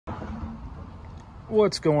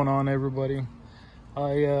What's going on, everybody?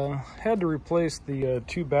 I had to replace the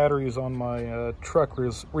two batteries on my truck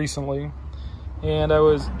recently, and I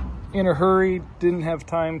was in a hurry, didn't have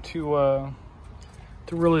time to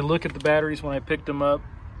really look at the batteries when I picked them up.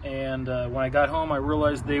 And when I got home, I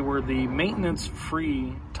realized they were the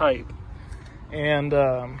maintenance-free type. And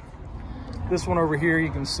this one over here,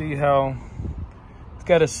 you can see how it's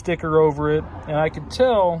got a sticker over it, and I could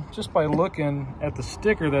tell just by looking at the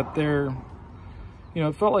sticker that they're, you know,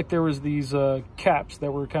 it felt like there was these caps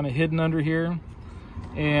that were kind of hidden under here.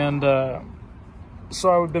 And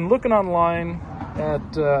so I've been looking online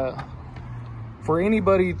at for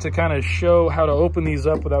anybody to kind of show how to open these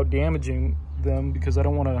up without damaging them, because I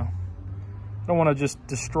don't want to just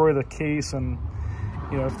destroy the case. And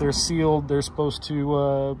you know, if they're sealed, they're supposed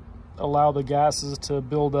to allow the gases to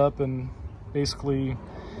build up, and basically,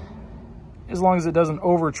 as long as it doesn't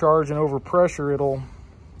overcharge and overpressure, it'll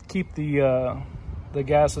keep the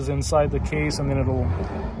gases inside the case, and then it'll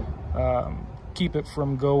keep it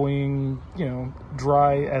from going, you know,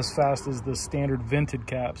 dry as fast as the standard vented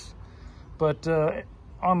caps. But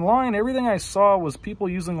online, everything I saw was people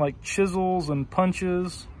using like chisels and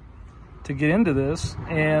punches to get into this.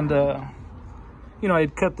 And you know, I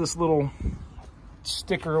had cut this little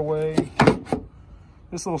sticker away,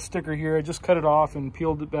 this little sticker here. I just cut it off and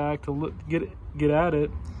peeled it back to get at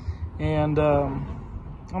it. And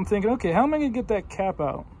I'm thinking, okay, how am I gonna get that cap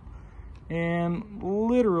out? And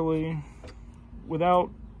literally, without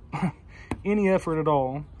any effort at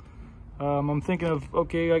all, I'm thinking of,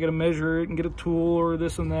 okay, I gotta measure it and get a tool or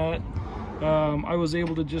this and that. I was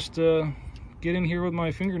able to just get in here with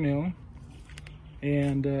my fingernail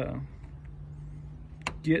and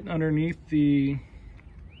get underneath the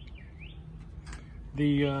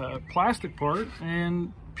plastic part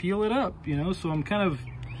and peel it up, you know. So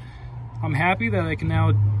I'm happy that I can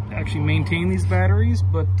now actually maintain these batteries,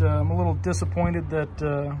 but I'm a little disappointed that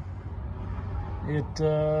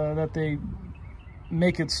that they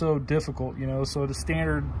make it so difficult, you know. So the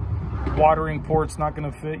standard watering port's not going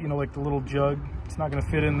to fit, you know, like the little jug, it's not going to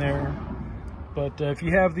fit in there. But if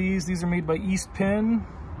you have these are made by East Penn,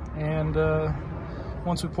 and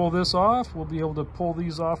once we pull this off, we'll be able to pull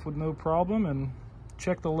these off with no problem and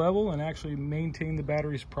check the level and actually maintain the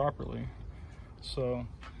batteries properly. So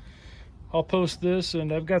I'll post this,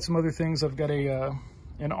 and I've got some other things. I've got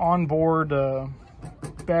an onboard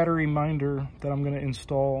battery minder that I'm going to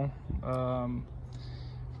install.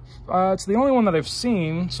 It's the only one that I've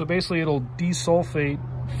seen. So basically, it'll desulfate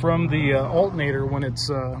from the alternator when it's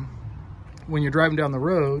when you're driving down the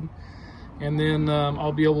road, and then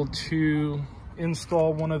I'll be able to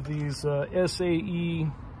install one of these SAE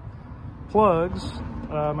plugs.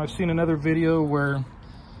 I've seen another video where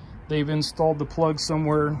they've installed the plug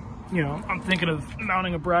somewhere. You know, I'm thinking of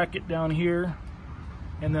mounting a bracket down here,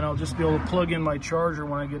 and then I'll just be able to plug in my charger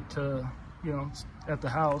when I get to, you know, at the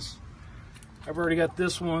house. I've already got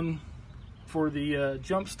this one for the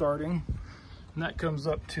jump starting, and that comes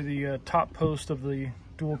up to the top post of the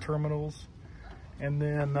dual terminals. And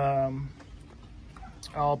then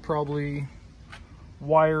I'll probably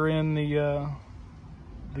wire in the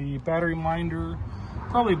battery minder,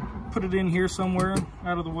 probably put it in here somewhere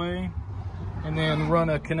out of the way, and then run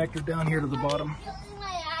a connector down here to the bottom.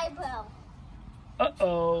 My eyebrow.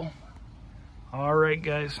 Uh-oh. All right,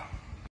 guys.